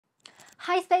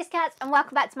Hi Space Cats, and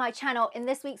welcome back to my channel. In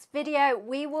this week's video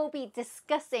we will be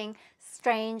discussing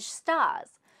strange stars.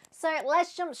 So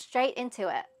let's jump straight into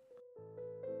it.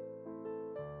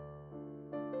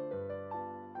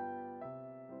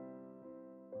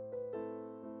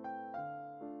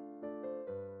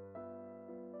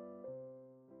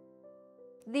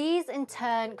 These in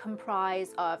turn comprise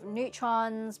of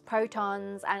neutrons,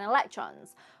 protons and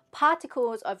electrons,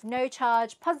 particles of no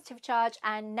charge, positive charge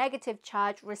and negative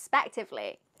charge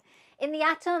respectively. In the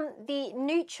atom, the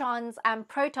neutrons and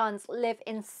protons live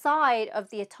inside of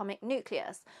the atomic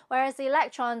nucleus, whereas the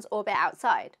electrons orbit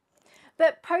outside.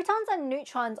 But protons and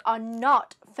neutrons are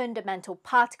not fundamental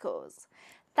particles.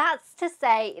 That's to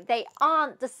say, they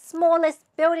aren't the smallest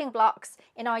building blocks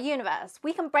in our universe.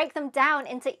 We can break them down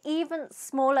into even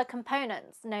smaller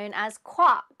components known as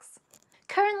quarks.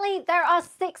 Currently, there are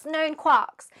 6 known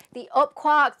quarks: the up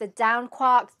quark, the down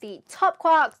quark, the top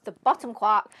quark, the bottom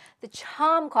quark, the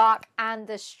charm quark, and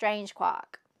the strange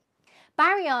quark.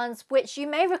 Baryons, which you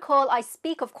may recall I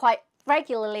speak of quite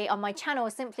regularly on my channel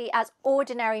simply as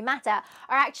ordinary matter,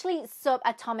 are actually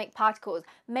subatomic particles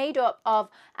made up of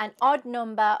an odd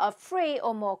number of 3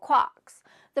 or more quarks.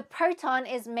 The proton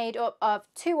is made up of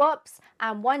 2 ups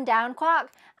and 1 down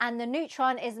quark, and the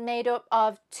neutron is made up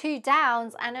of 2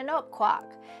 downs and an up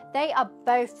quark. They are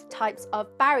both types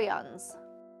of baryons.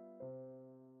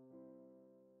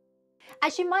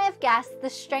 As you might have guessed, the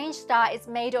strange star is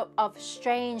made up of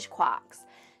strange quarks.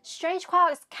 Strange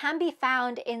quarks can be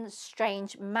found in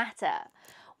strange matter.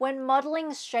 When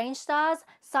modelling strange stars,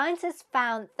 scientists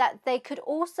found that they could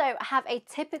also have a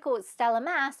typical stellar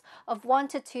mass of 1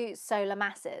 to 2 solar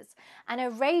masses and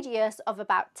a radius of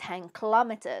about 10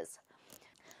 kilometers.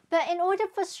 But in order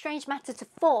for strange matter to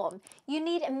form, you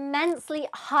need immensely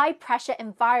high pressure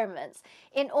environments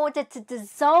in order to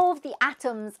dissolve the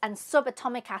atoms and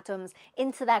subatomic atoms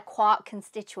into their quark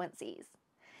constituencies.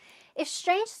 If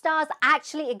strange stars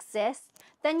actually exist,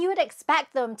 then you would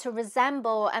expect them to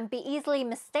resemble and be easily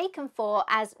mistaken for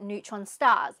as neutron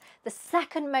stars, the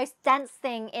second most dense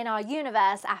thing in our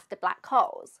universe after black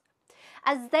holes,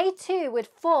 as they too would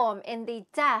form in the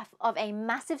death of a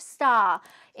massive star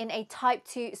in a type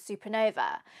 2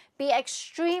 supernova, be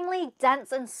extremely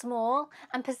dense and small,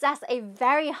 and possess a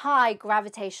very high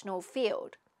gravitational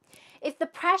field. If the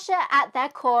pressure at their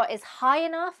core is high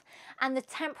enough and the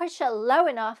temperature low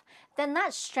enough, then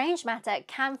that strange matter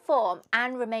can form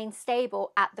and remain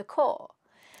stable at the core.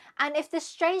 And if the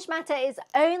strange matter is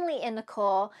only in the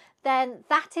core, then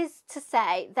that is to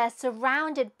say they're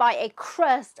surrounded by a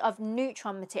crust of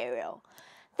neutron material.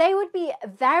 They would be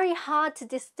very hard to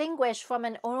distinguish from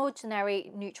an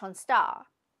ordinary neutron star.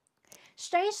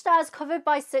 Strange stars covered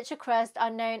by such a crust are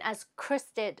known as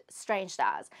crusted strange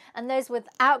stars, and those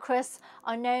without crusts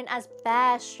are known as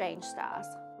bare strange stars.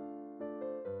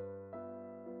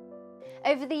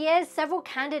 Over the years, several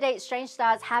candidate strange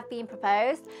stars have been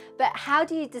proposed, but how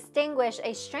do you distinguish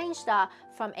a strange star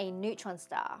from a neutron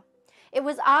star? It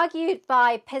was argued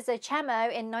by Pizzacemo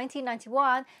in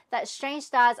 1991 that strange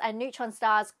stars and neutron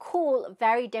stars cool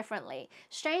very differently.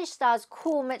 Strange stars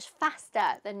cool much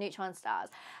faster than neutron stars.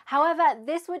 However,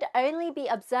 this would only be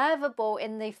observable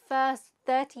in the first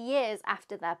 30 years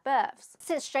after their births.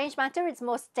 Since strange matter is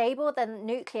more stable than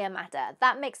nuclear matter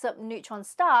that makes up neutron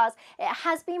stars, it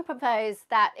has been proposed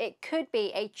that it could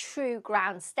be a true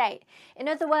ground state. In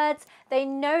other words, they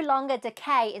no longer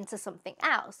decay into something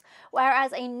else,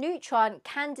 whereas a neutron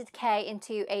can decay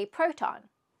into a proton.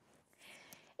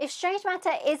 If strange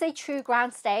matter is a true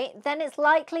ground state, then it's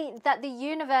likely that the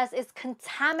universe is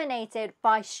contaminated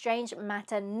by strange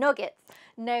matter nuggets,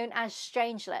 known as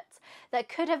strangelets, that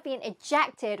could have been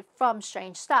ejected from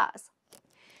strange stars.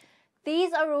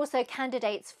 These are also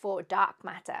candidates for dark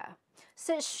matter.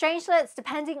 Such strangelets,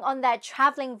 depending on their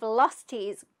travelling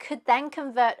velocities, could then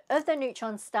convert other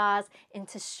neutron stars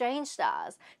into strange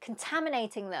stars,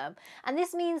 contaminating them. And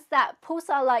this means that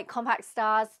pulsar-like compact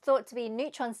stars thought to be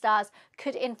neutron stars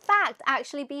could in fact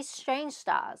actually be strange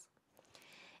stars.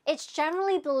 It's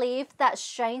generally believed that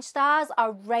strange stars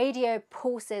are radio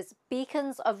pulses,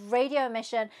 beacons of radio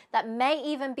emission that may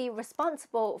even be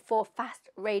responsible for fast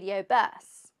radio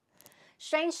bursts.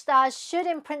 Strange stars should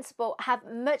in principle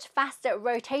have much faster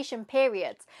rotation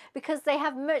periods because they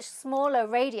have much smaller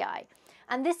radii,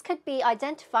 and this could be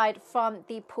identified from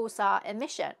the pulsar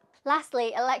emission.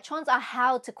 Lastly, electrons are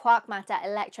held to quark matter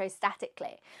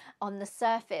electrostatically on the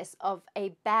surface of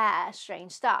a bare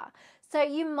strange star. So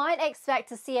you might expect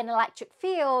to see an electric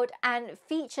field and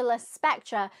featureless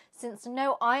spectra since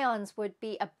no ions would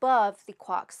be above the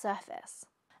quark surface.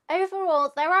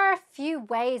 Overall, there are a few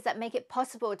ways that make it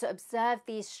possible to observe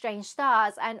these strange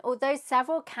stars, and although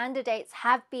several candidates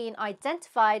have been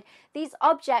identified, these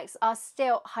objects are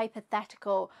still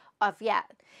hypothetical of yet.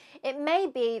 It may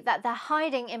be that they're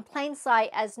hiding in plain sight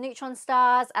as neutron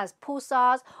stars, as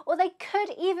pulsars, or they could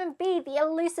even be the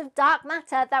elusive dark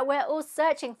matter that we're all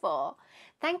searching for.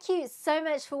 Thank you so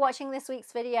much for watching this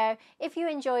week's video. If you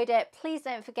enjoyed it, please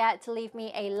don't forget to leave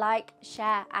me a like,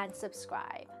 share, and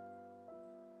subscribe.